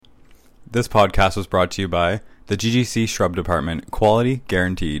This podcast was brought to you by the GGC Shrub Department. Quality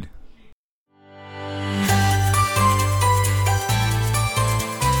guaranteed.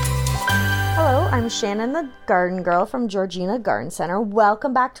 Hello, I'm Shannon, the garden girl from Georgina Garden Center.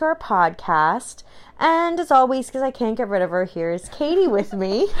 Welcome back to our podcast. And as always, because I can't get rid of her, here's Katie with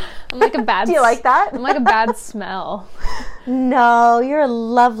me. I'm like a bad. Do you like that? I'm like a bad smell. No, you're a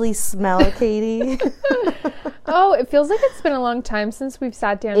lovely smell, Katie. Oh, it feels like it's been a long time since we've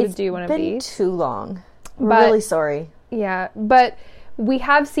sat down to do one of these. It's been too long. I'm really sorry. Yeah, but we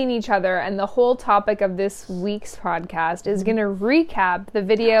have seen each other, and the whole topic of this week's podcast is going to recap the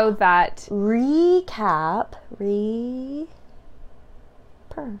video that... Recap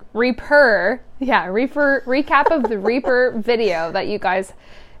of the Reaper video that you guys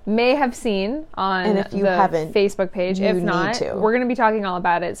may have seen on and if you the haven't, Facebook page. you If need not, to. we're going to be talking all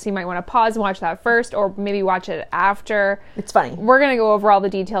about it, so you might want to pause and watch that first, or maybe watch it after. It's funny. We're going to go over all the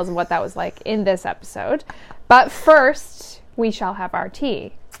details of what that was like in this episode. But first, we shall have our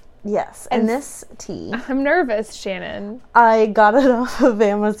tea. Yes, and this tea, I'm nervous, Shannon. I got it off of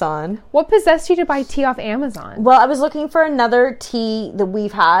Amazon. What possessed you to buy tea off Amazon? Well, I was looking for another tea that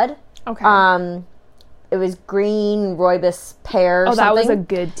we've had. Okay. It was green rooibos pear or something. That was a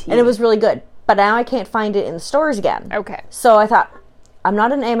good tea. And it was really good. But now I can't find it in the stores again. Okay. So I thought, I'm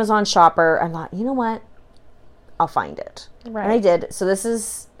not an Amazon shopper. I thought, you know what? I'll find it. Right. And I did. So this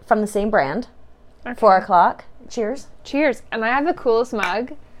is from the same brand. Okay. 4 o'clock. Cheers. Cheers. And I have the coolest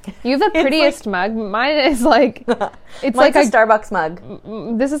mug. You have the prettiest mug. Mine is like... It's Mine's like a Starbucks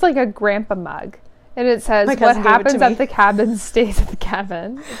mug. This is like a grandpa mug. And it says, My what cousin gave it to happens me. at the cabin stays at the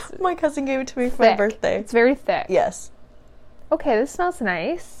cabin. My cousin gave it to me for Thick. my birthday. It's very thick. Yes. Okay, this smells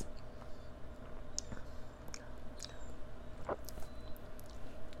nice.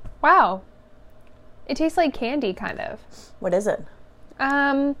 Wow. It tastes like candy, kind of. What is it?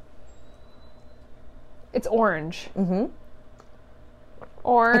 It's orange. Mm-hmm.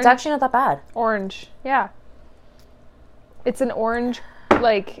 Orange. It's actually not that bad. Orange. Yeah. It's an orange,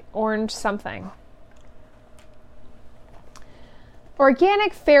 like orange something.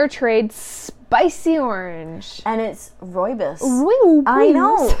 Organic fair trade spicy orange. And it's rooibos. Rooibos. I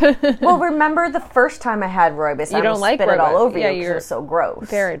know. Well, remember the first time I had rooibos, I don't almost like spit it all rooibos. over Yeah, you because it you're was so gross.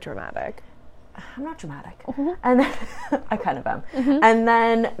 Very dramatic. I'm not dramatic. And then, I kind of am. And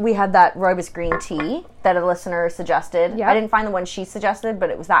then we had that rooibos green tea that a listener suggested. Yep. I didn't find the one she suggested, but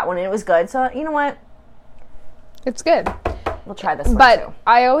it was that one and it was good. So, you know what? It's good. We'll try this one But too.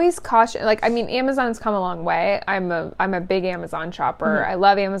 I always caution, like, I mean, Amazon's come a long way. I'm a big Amazon shopper. I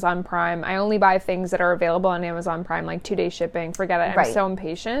love Amazon Prime. I only buy things that are available on Amazon Prime, like 2-day shipping. Forget it. I'm Right. so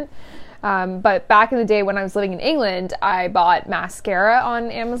impatient. But back in the day when I was living in England, I bought mascara on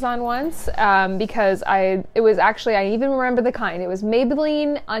Amazon once because I even remember the kind. It was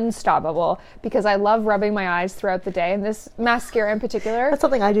Maybelline Unstoppable because I love rubbing my eyes throughout the day. And this mascara in particular. That's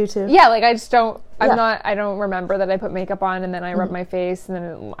something I do too. Yeah, like I just don't, Yeah. I don't remember that I put makeup on and then I rub my face and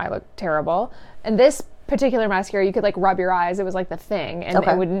then I look terrible. And this particular mascara, you could like rub your eyes. It was like the thing and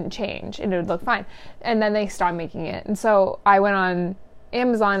Okay. it wouldn't change and it would look fine. And then they stopped making it. And so I went on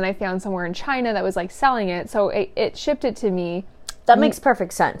Amazon and I found somewhere in China that was like selling it. So it shipped it to me. That makes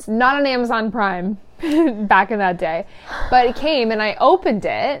perfect sense. Not on Amazon Prime back in that day. But it came and I opened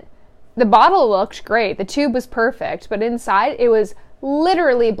it. The bottle looked great. The tube was perfect. But inside it was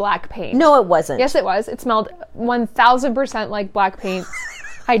literally black paint. No, it wasn't. Yes, it was. It smelled 1,000% like black paint.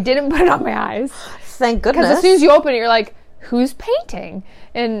 I didn't put it on my eyes. Thank goodness. Because as soon as you open it, you're like, who's painting?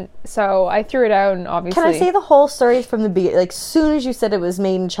 And so I threw it out and obviously... Can I say the whole story from the beginning? Like, soon as you said it was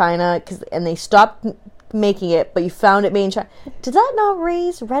made in China, and they stopped making it, but you found it made in China, did that not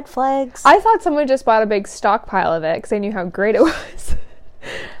raise red flags? I thought someone just bought a big stockpile of it because they knew how great it was.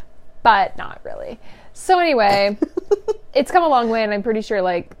 But not really. So anyway, it's come a long way, and I'm pretty sure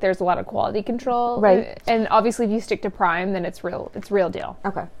like there's a lot of quality control. Right. And obviously if you stick to Prime, then it's real deal.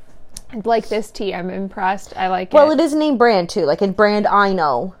 Okay. Like this tea, I'm impressed. I like it. Well, it is a name brand, too. Like, a brand I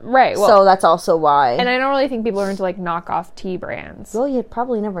know. Right. Well, So that's also why. and I don't really think people are into like knockoff tea brands. Well, you'd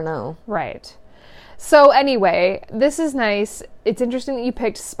probably never know. Right. So anyway, this is nice. It's interesting that you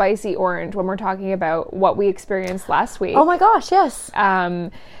picked spicy orange when we're talking about what we experienced last week. Oh my gosh, yes. I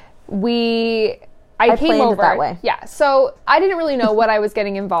came planned it over that way. Yeah. So I didn't really know what I was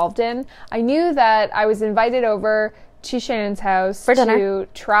getting involved in. I knew that I was invited over to Shannon's house For dinner. to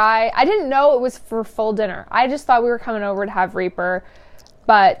try. I didn't know it was for full dinner. I just thought we were coming over to have Reaper.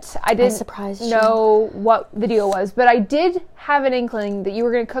 But I didn't surprised you. know what the deal was. But I did have an inkling that you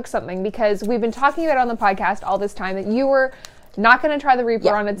were going to cook something because we've been talking about it on the podcast all this time that you were not going to try the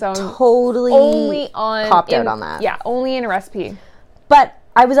Reaper on its own. Totally Only on... popped out on that. Yeah, only in a recipe. But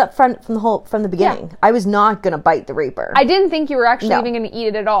I was up front from the beginning. I was not gonna bite the Reaper. I didn't think you were actually No. even going to eat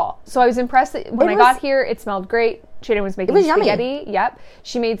it at all. So I was impressed that when I got here, it smelled great. Shannon was making was yummy. spaghetti. Yep.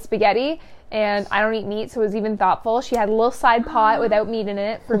 She made spaghetti, and I don't eat meat, so it was even thoughtful. She had a little side pot without meat in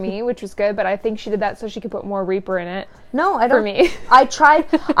it for me, which was good, but I think she did that so she could put more Reaper in it. No, I don't. For me. I tried.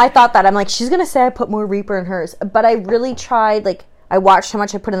 I thought that. I'm like, she's gonna say I put more Reaper in hers, but I really tried. Like, I watched how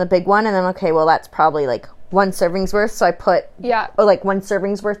much I put in the big one, and then okay, well, that's probably like one serving's worth. So I put like one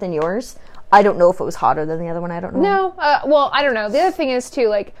serving's worth in yours. I don't know if it was hotter than the other one. I don't know. No, well, I don't know. The other thing is too,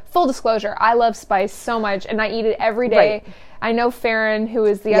 like, full disclosure, I love spice so much, and I eat it every day. Right. I know Farron, who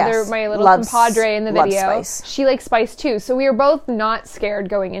is the Yes. other my little Loves- compadre in the loves video. spice. She likes spice too. So we were both not scared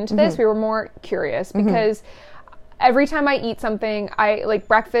going into this. We were more curious because every time I eat something, I like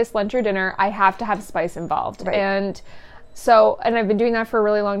breakfast, lunch, or dinner, I have to have spice involved. Right. And I've been doing that for a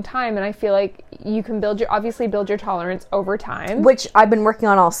really long time, and I feel like you can build your tolerance over time. Which I've been working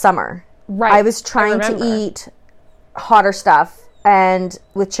on all summer. Right. I was trying to remember. eat hotter stuff, and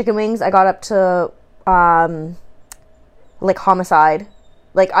with chicken wings, I got up to like homicide.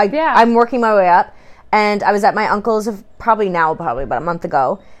 Like I'm working my way up, and I was at my uncle's probably about a month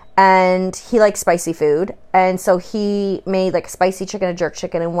ago, and he likes spicy food, and so he made like a spicy chicken, a jerk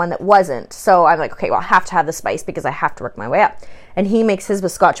chicken, and one that wasn't. So I'm like, okay, well, I have to have the spice because I have to work my way up. And he makes his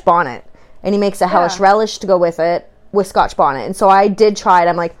with Scotch bonnet, and he makes a hellish relish to go with it with Scotch bonnet. And so I did try it.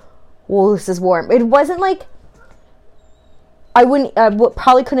 I'm like, well, this is warm. It wasn't like I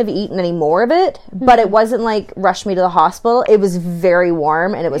probably couldn't have eaten any more of it, but it wasn't like rush me to the hospital. It was very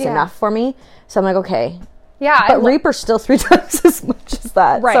warm, and it was enough for me. So I'm like, okay. Yeah. But Reaper's still 3 times as much as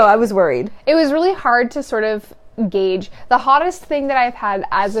that. Right. So I was worried. It was really hard to sort of gauge. The hottest thing that I've had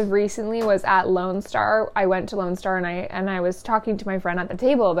as of recently was at Lone Star. I went to Lone Star and I was talking to my friend at the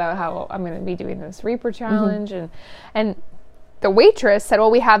table about how I'm going to be doing this Reaper challenge, and the waitress said, well,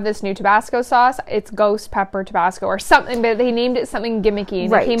 we have this new Tabasco sauce. It's ghost pepper Tabasco or something, but they named it something gimmicky,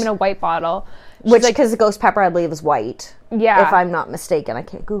 and it came in a white bottle. Which, because the ghost pepper, I believe, is white. Yeah. If I'm not mistaken. I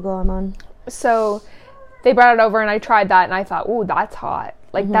can't Google. I'm on. So they brought it over, and I tried that, and I thought, ooh, that's hot.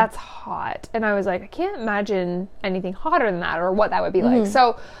 Like, that's hot. And I was like, I can't imagine anything hotter than that or what that would be like.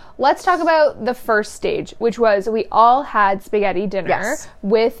 So let's talk about the first stage, which was we all had spaghetti dinner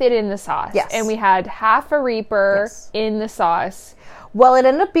with it in the sauce. Yes. And we had half a Reaper in the sauce. Well, it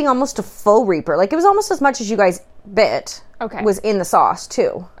ended up being almost a full Reaper. Like, it was almost as much as you guys bit. Okay. Was in the sauce,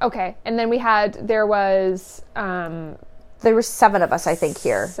 too. Okay. And then there was... There were 7 of us, I think,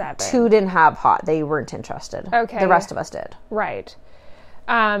 here. 7. 2 didn't have hot. They weren't interested. Okay. The rest of us did. Right.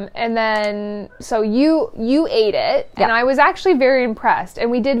 And then, so you ate it, and I was actually very impressed. And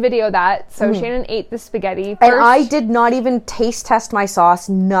we did video that. So Shannon ate the spaghetti first. And I did not even taste test my sauce,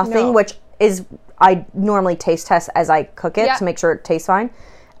 nothing, which is, I normally taste test as I cook it to make sure it tastes fine.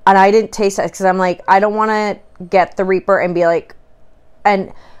 And I didn't taste it because I'm like, I don't want to get the Reaper and be like,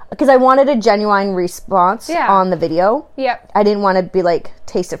 and because I wanted a genuine response on the video. Yep. I didn't want to be like,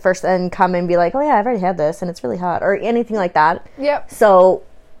 taste it first and come and be like, oh yeah, I've already had this and it's really hot or anything like that. Yep. So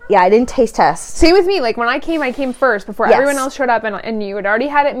yeah, I didn't taste test. Same with me. Like when I came first before everyone else showed up, and you had already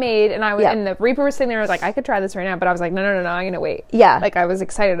had it made, and I was and the Reaper was sitting there. I was like, I could try this right now, but I was like, no, I'm gonna wait. Yeah. Like I was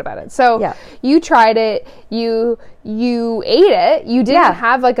excited about it. So you tried it. You ate it. You didn't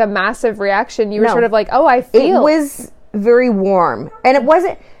have like a massive reaction. You were sort of like, oh, I feel. It was very warm, and it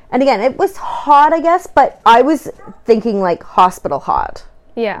wasn't. And again, it was hot, I guess, but I was thinking like hospital hot.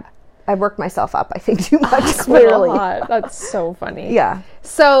 Yeah. I worked myself up, I think, too much, clearly. Hot. That's so funny. Yeah.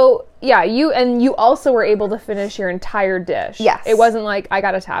 So, yeah, you also were able to finish your entire dish. Yes. It wasn't like, I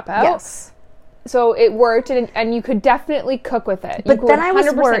gotta tap out. Yes. So it worked, and you could definitely cook with it. But then I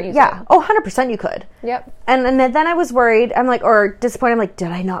was worried. Yeah. Oh, 100% you could. Yep. And then I was worried. I'm like, or disappointed. I'm like, did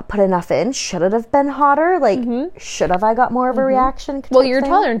I not put enough in? Should it have been hotter? Like, should have I got more of a reaction? Well, your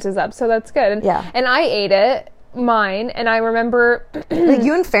tolerance is up, so that's good. And I ate it. Mine, and I remember like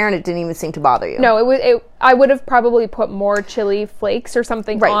you and Farron, it didn't even seem to bother you. No, I would have probably put more chili flakes or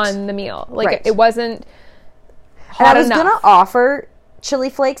something on the meal. Like it wasn't hot and I was enough. gonna offer chili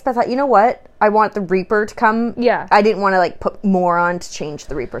flakes, but I thought, you know what? I want the Reaper to come. Yeah. I didn't want to like put more on to change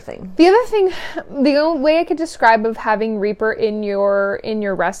the Reaper thing. The other thing, the only way I could describe of having Reaper in your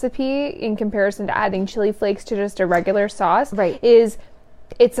recipe in comparison to adding chili flakes to just a regular sauce is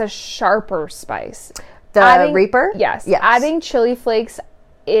it's a sharper spice. The Reaper? Yes. Adding chili flakes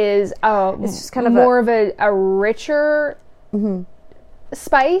is it's just kind of more of a richer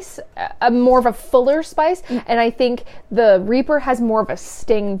spice, more of a fuller spice, and I think the Reaper has more of a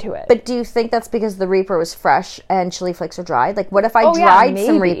sting to it. But do you think that's because the Reaper was fresh and chili flakes are dried? Like, what if I dried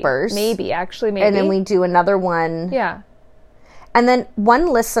some Reapers? Maybe. And then we do another one. Yeah. And then one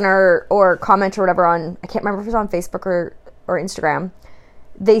listener or comment or whatever on, I can't remember if it was on Facebook or Instagram,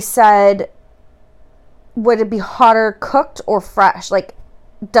 they said, would it be hotter cooked or fresh? Like,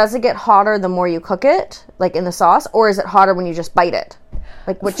 does it get hotter the more you cook it, like in the sauce, or is it hotter when you just bite it?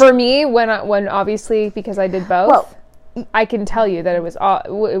 Like, which... For me, when obviously, because I did both, well, I can tell you that it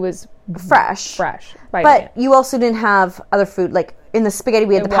was fresh. But it. You also didn't have other food. Like, in the spaghetti,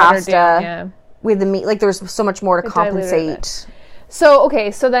 we had the pasta. Down, we had the meat. Like, there was so much more to compensate. So,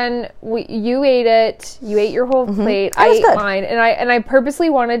 okay, so then you ate it. You ate your whole plate. I ate mine. And I purposely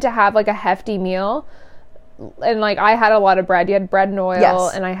wanted to have, like, a hefty meal. And, like, I had a lot of bread. You had bread and oil,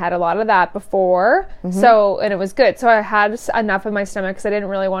 and I had a lot of that before. So, and it was good. So I had enough in my stomach because I didn't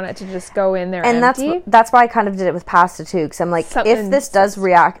really want it to just go in there empty. And that's why I kind of did it with pasta, too. Because I'm like, if this does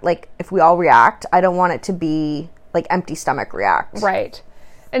react, like, if we all react, I don't want it to be, like, empty stomach react. Right.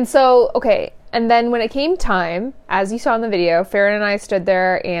 And so, okay, and then when it came time, as you saw in the video, Farron and I stood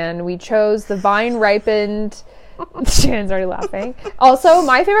there, and we chose the vine-ripened... Shannon's already laughing. Also,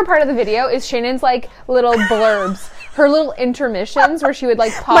 my favorite part of the video is Shannon's, like, little blurbs. Her little intermissions where she would,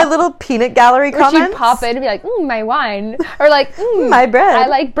 like, pop... My little peanut gallery comments. She'd pop in and be like, my wine. Or, like, my bread. I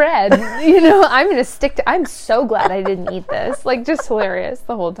like bread. You know, I'm going to stick to... I'm so glad I didn't eat this. Like, just hilarious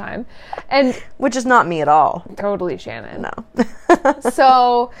the whole time. And... Which is not me at all. Totally Shannon. No.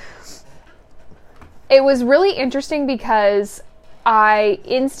 So, it was really interesting because... I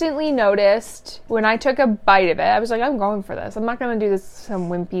instantly noticed when I took a bite of it, I was like, I'm going for this. I'm not going to do this some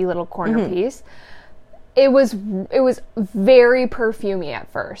wimpy little corner piece. It was very perfumey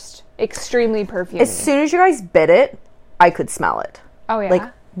at first. Extremely perfumey. As soon as you guys bit it, I could smell it. Oh, yeah.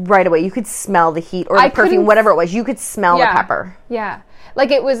 Like, right away. You could smell the heat or the perfume, whatever it was. You could smell the pepper. Yeah.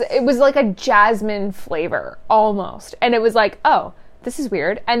 Like, it was like a jasmine flavor, almost. And it was like, oh... This is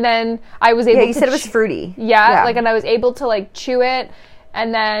weird. And then I was able to... you said it was fruity. Yeah, like, and I was able to, like, chew it,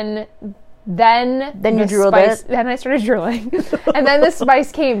 and then you drooled it. Then I started drooling. And then the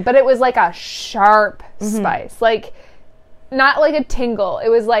spice came, but it was like a sharp spice. Like, not like a tingle. It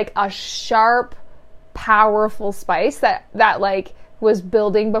was like a sharp, powerful spice that like, was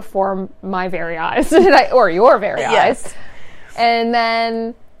building before my very eyes. Or your very eyes. And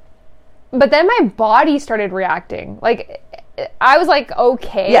then... But then my body started reacting. Like... I was like,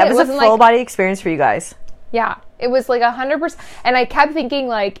 okay. Yeah, it was a full body experience for you guys. Yeah, it was like 100%. And I kept thinking,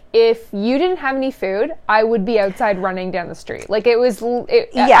 like, if you didn't have any food, I would be outside running down the street. Like, I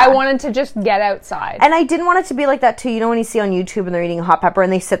wanted to just get outside. And I didn't want it to be like that, too. You know when you see on YouTube and they're eating a hot pepper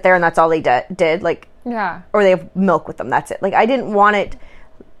and they sit there and that's all they did? Like, yeah. Or they have milk with them, that's it. Like, I didn't want it,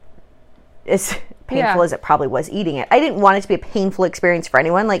 as painful as it probably was eating it, I didn't want it to be a painful experience for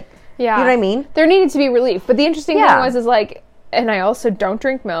anyone. Like, you know what I mean? There needed to be relief. But the interesting thing was like, and I also don't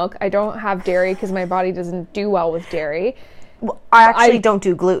drink milk. I don't have dairy because my body doesn't do well with dairy. Well, I actually don't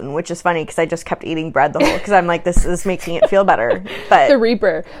do gluten, which is funny because I just kept eating bread the whole, because I'm like, this is making it feel better. But the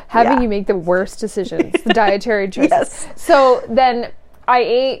Reaper, having you make the worst decisions, the dietary choices. Yes. So then I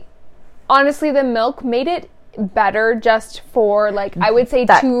ate, honestly, the milk made it better just for, like, I would say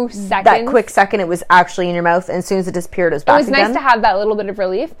 2 seconds. That quick second it was actually in your mouth, and as soon as it disappeared, it was back again. It was nice to have that little bit of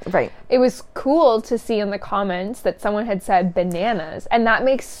relief. Right. It was cool to see in the comments that someone had said bananas, and that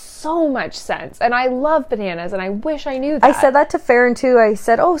makes so much sense. And I love bananas, and I wish I knew that. I said that to Farron, too. I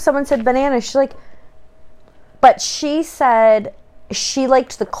said, oh, someone said bananas. She's like, but she said she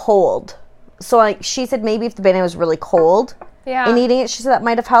liked the cold. So, like, she said maybe if the banana was really cold... in eating it, she said that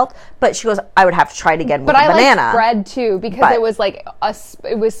might have helped, but she goes, I would have to try it again with a banana. But I like bread too, because it was like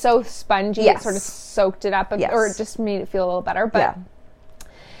it was so spongy, it sort of soaked it up, or it just made it feel a little better. But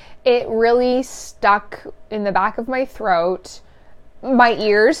it really stuck in the back of my throat. My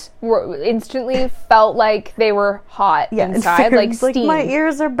ears instantly felt like they were hot inside, like steam. Like, my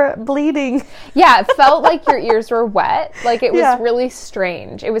ears are bleeding. Yeah, it felt like your ears were wet. Like, it was really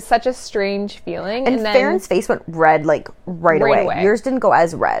strange. It was such a strange feeling. And then Farron's face went red, like, right away. Yours didn't go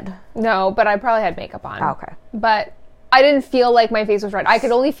as red. No, but I probably had makeup on. Oh, okay. But I didn't feel like my face was red. I could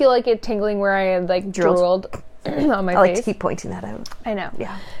only feel like it tingling where I had, like, drooled on my face. I like to keep pointing that out. I know.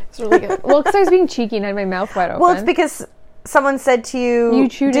 Yeah. It's really good. Well, because I was being cheeky and I had my mouth wide open. Well, it's because... someone said to you,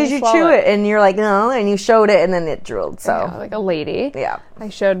 did you chew it? And you're like, no, and you showed it, and then it drooled. So, yeah, like a lady. Yeah. I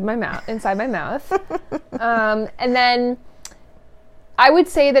showed my mouth, inside my mouth. And then I would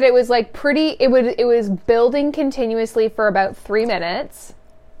say that it was like it was building continuously for about 3 minutes.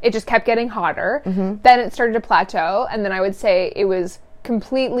 It just kept getting hotter. Mm-hmm. Then it started to plateau, and then I would say it was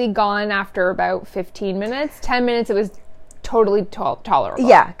completely gone after about 15 minutes. 10 minutes, it was totally tolerable.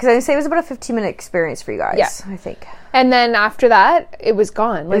 Yeah, because I would say it was about a 15-minute experience for you guys, I think. And then after that, it was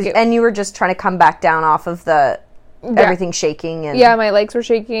gone. And you were just trying to come back down off of the everything's shaking. And yeah, my legs were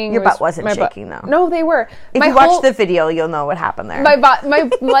shaking. Your butt wasn't shaking, though. No, they were. If you watch the video, you'll know what happened there. My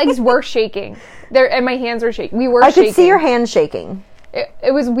legs were shaking. And my hands were shaking. I could see your hands shaking.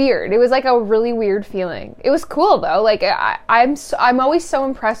 It was weird. It was like a really weird feeling. It was cool though. Like I'm always so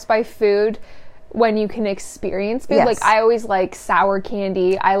impressed by food when you can experience food. Yes. Like I always like sour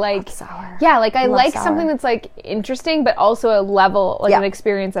candy. I like sour. Yeah, like I like sour. Something that's like interesting, but also a level, like an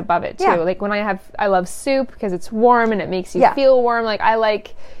experience above it too. Yeah. Like when I love soup because it's warm and it makes you feel warm. Like I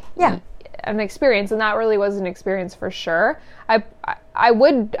like an experience, and that really was an experience for sure. I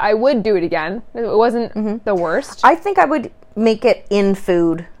would do it again. It wasn't the worst. I think I would make it in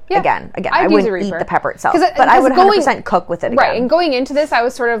food again. I wouldn't eat the pepper itself, but I would 100% cook with it again. Right, and going into this, I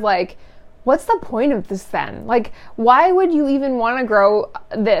was sort of like, what's the point of this then? Like, why would you even want to grow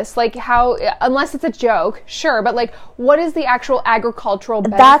this? Like, how, unless it's a joke, sure, but like, what is the actual agricultural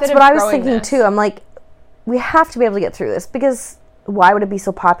benefit That's what I was thinking this? Too. I'm like, we have to be able to get through this, because why would it be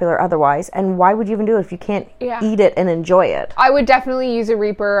so popular otherwise? And why would you even do it if you can't eat it and enjoy it? I would definitely use a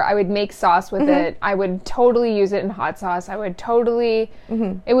Reaper. I would make sauce with it. I would totally use it in hot sauce. I would totally,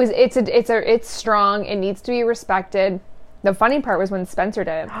 it's strong. It needs to be respected. The funny part was when Spencer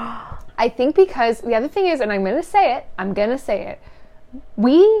did it. I think because the other thing is, and I'm going to say it,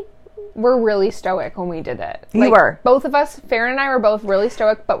 we were really stoic when we did it. You were. Both of us, Farron and I were both really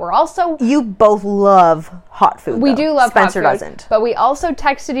stoic, but we're also... You both love hot food, We do love Spencer hot food. Doesn't. But we also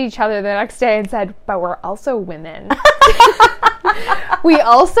texted each other the next day and said, but we're also women. We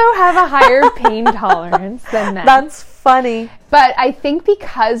also have a higher pain tolerance than men. That's funny. But I think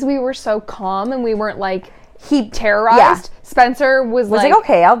because we were so calm and we weren't like... He terrorized. Spencer was like,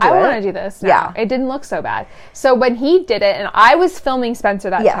 okay, I'll do it. I want to do this now. Yeah. It didn't look so bad. So when he did it, and I was filming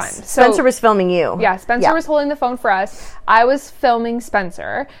Spencer that time. So, Spencer was filming you. Yeah, Spencer was holding the phone for us. I was filming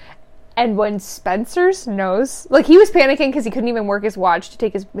Spencer. And when Spencer's nose, like he was panicking because he couldn't even work his watch to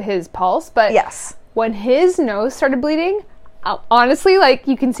take his pulse. But when his nose started bleeding, honestly, like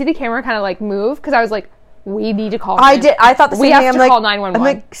you can see the camera kind of like move because I was like, we need to call him. I thought the same thing. We have to call 911. I'm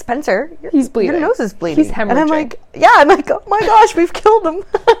like, Spencer, he's bleeding. Your nose is bleeding. He's hemorrhaging. And I'm like, oh my gosh, we've killed him.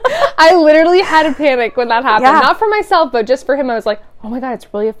 I literally had a panic when that happened. Not for myself, but just for him. I was like, oh my God,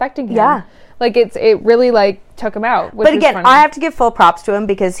 it's really affecting him. Yeah. Like it really like took him out. But again, I have to give full props to him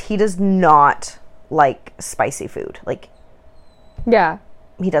because he does not like spicy food. Like, yeah.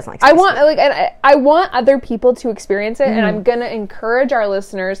 He doesn't like spicy food. I want other people to experience it, and I'm gonna encourage our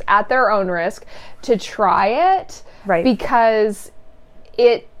listeners at their own risk to try it, right? Because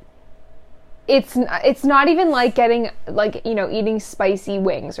it's not even like getting like eating spicy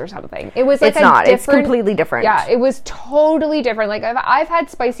wings or something. It was like it's completely different. Yeah, it was totally different. Like I've had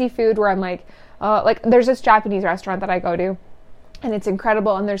spicy food where I'm like there's this Japanese restaurant that I go to. And it's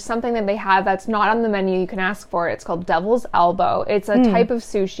incredible. And there's something that they have that's not on the menu. You can ask for it. It's called Devil's Elbow. It's a type of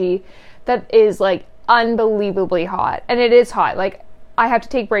sushi that is like unbelievably hot. And it is hot. Like I have to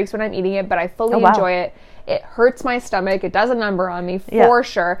take breaks when I'm eating it, but I fully enjoy it. It hurts my stomach. It does a number on me for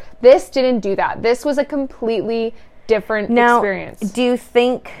sure. This didn't do that. This was a completely different experience. Do you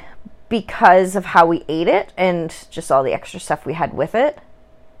think because of how we ate it and just all the extra stuff we had with it?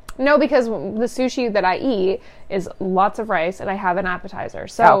 No, because the sushi that I eat is lots of rice, and I have an appetizer.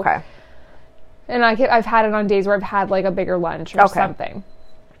 So, and I've had it on days where I've had like a bigger lunch or something.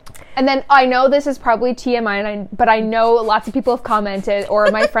 And then I know this is probably TMI, but I know lots of people have commented, or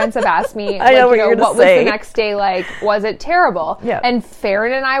my friends have asked me, what was the next day like? Was it terrible? Yeah. And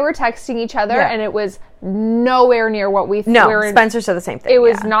Farron and I were texting each other, and it was nowhere near what we thought. No, Spencer said the same thing. It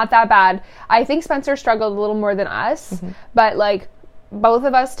was not that bad. I think Spencer struggled a little more than us, but like. Both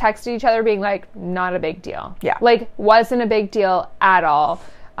of us texted each other being like, not a big deal. Yeah. Like, wasn't a big deal at all.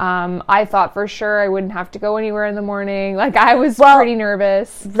 I thought for sure I wouldn't have to go anywhere in the morning. Like, I was pretty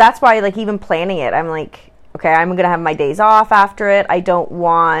nervous. That's why, like, even planning it, I'm like, okay, I'm going to have my days off after it. I don't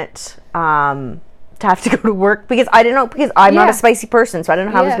want to have to go to work because I didn't know, because I'm not a spicy person, so I don't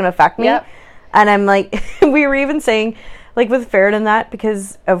know how it was going to affect me. Yep. And I'm like, we were even saying, like, with Farron and that,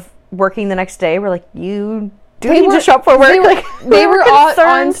 because of working the next day, we're like, you... Do you need to shop for work? They were all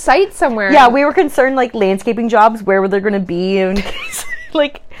on site somewhere. Yeah, we were concerned, like, landscaping jobs, where were they going to be? And,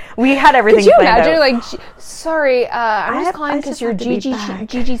 like, we had everything planned out. Could you imagine, like, sorry, I'm just calling because your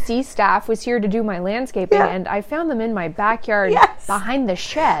GGC staff was here to do my landscaping, and I found them in my backyard behind the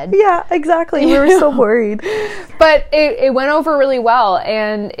shed. Yeah, exactly. We were so worried. But it went over really well,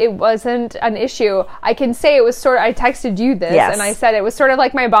 and it wasn't an issue. I can say it was I texted you this, and I said it was sort of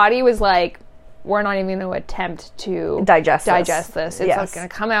like my body was like, we're not even going to attempt to digest this. It's yes. going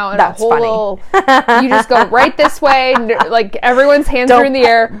to come out in That's a whole little, you just go right this way, like everyone's hands are in the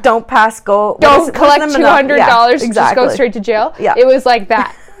air. Don't go. Don't collect $200, exactly. just go straight to jail. Yeah. It was like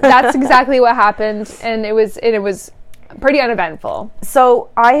that. That's exactly what happened, and it was pretty uneventful. So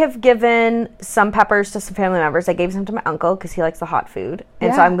I have given some peppers to some family members. I gave some to my uncle because he likes the hot food,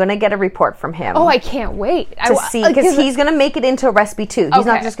 and so I'm going to get a report from him. Oh, I can't wait to see, because he's going to make it into a recipe too. He's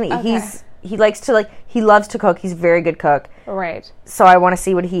not just going to eat. He likes to he loves to cook. He's a very good cook. Right. So I want to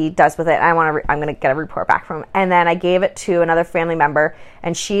see what he does with it. I'm going to get a report back from him. And then I gave it to another family member,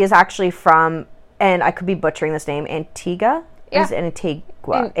 and she is actually from, and I could be butchering this name, Antigua. Yeah. Is it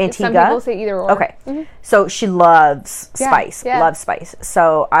Antigua? Some people say either or. Okay. Mm-hmm. So she loves spice. Loves spice.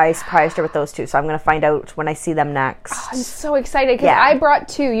 So I surprised her with those two. So I'm going to find out when I see them next. Oh, I'm so excited because I brought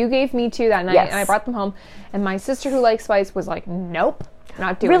 2. You gave me 2 that night, and I brought them home. And my sister, who likes spice, was like, "Nope,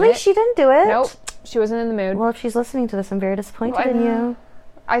 not doing it." Really? She didn't do it? Nope. She wasn't in the mood. Well, if she's listening to this, I'm very disappointed in you.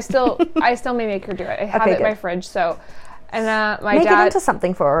 I still may make her do it. I have it in my fridge. So, and my make dad it into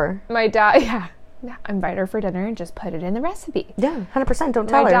something for her. My dad, invite her for dinner and just put it in the recipe. Yeah, 100%. Don't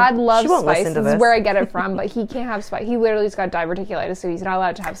tell her. My dad loves she won't spice. Listen to this this is where I get it from, but he can't have spice. He literally's got diverticulitis, so he's not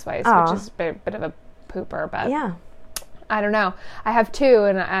allowed to have spice, which is a bit of a pooper. But yeah, I don't know. I have 2,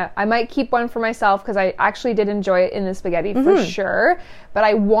 and I might keep one for myself because I actually did enjoy it in the spaghetti for sure. But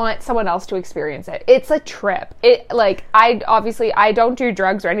I want someone else to experience it. It's a trip. I don't do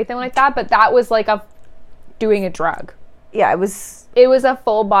drugs or anything like that, but that was like doing a drug. Yeah, it was a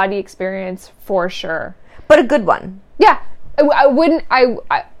full body experience for sure. But a good one. Yeah. I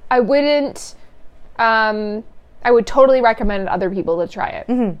would totally recommend other people to try it.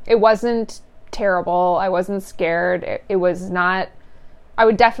 Mm-hmm. It wasn't terrible. I wasn't scared. It was not. I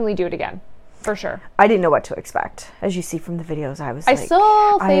would definitely do it again, for sure. I didn't know what to expect. As you see from the videos, I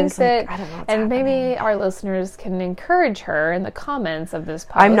still think that, I don't know what's and happening. maybe our listeners can encourage her in the comments of this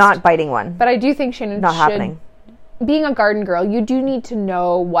post. I'm not biting one. But I do think Shannon not happening. Being a garden girl, you do need to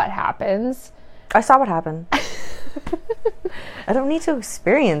know what happens. I saw what happened. I don't need to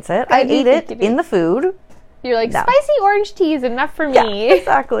experience it. I ate it in the food. You're like, spicy orange tea is enough for me. Yeah,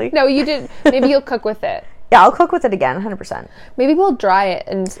 exactly. No, you didn't. Maybe you'll cook with it. Yeah, I'll cook with it again, 100%. Maybe we'll dry it.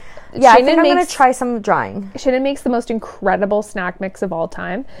 And yeah, I think I'm going to try some drying. Shannon makes the most incredible snack mix of all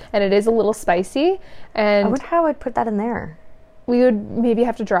time, and it is a little spicy. And I wonder how I'd put that in there. We would maybe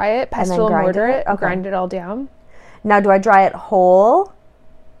have to dry it, pestle and mortar it, grind it all down. Now, do I dry it whole?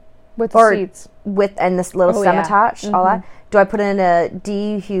 With the seeds. And this little stem attached, all that? Do I put it in a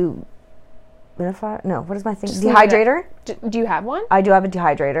dehumidifier? No, what is my thing? Dehydrator? Do you have one? I do have a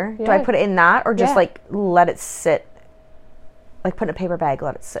dehydrator. Yeah. Do I put it in that or just let it sit? Like put in a paper bag,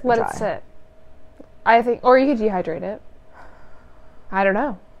 let it sit and dry? Let it sit. I think, or you could dehydrate it. I don't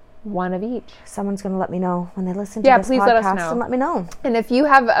know. One of each. Someone's going to let me know when they listen to this please podcast let us know. And let me know. And if you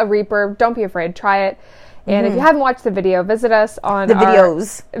have a Reaper, don't be afraid. Try it. And if you haven't watched the video, visit us on the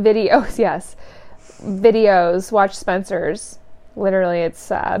videos. Videos, yes. Videos. Watch Spencer's. Literally, it's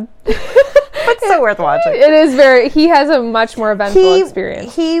sad. It's so worth watching. It is he has a much more eventful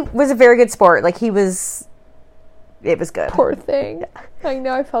experience. He was a very good sport. It was good. Poor thing. I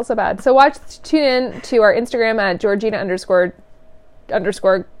know, I felt so bad. So tune in to our Instagram at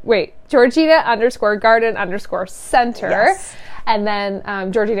Georgina_garden_center. Yes. And then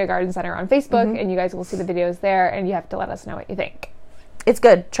Georgina Garden Center on Facebook, and you guys will see the videos there, and you have to let us know what you think. It's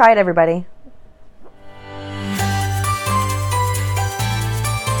good. Try it, everybody.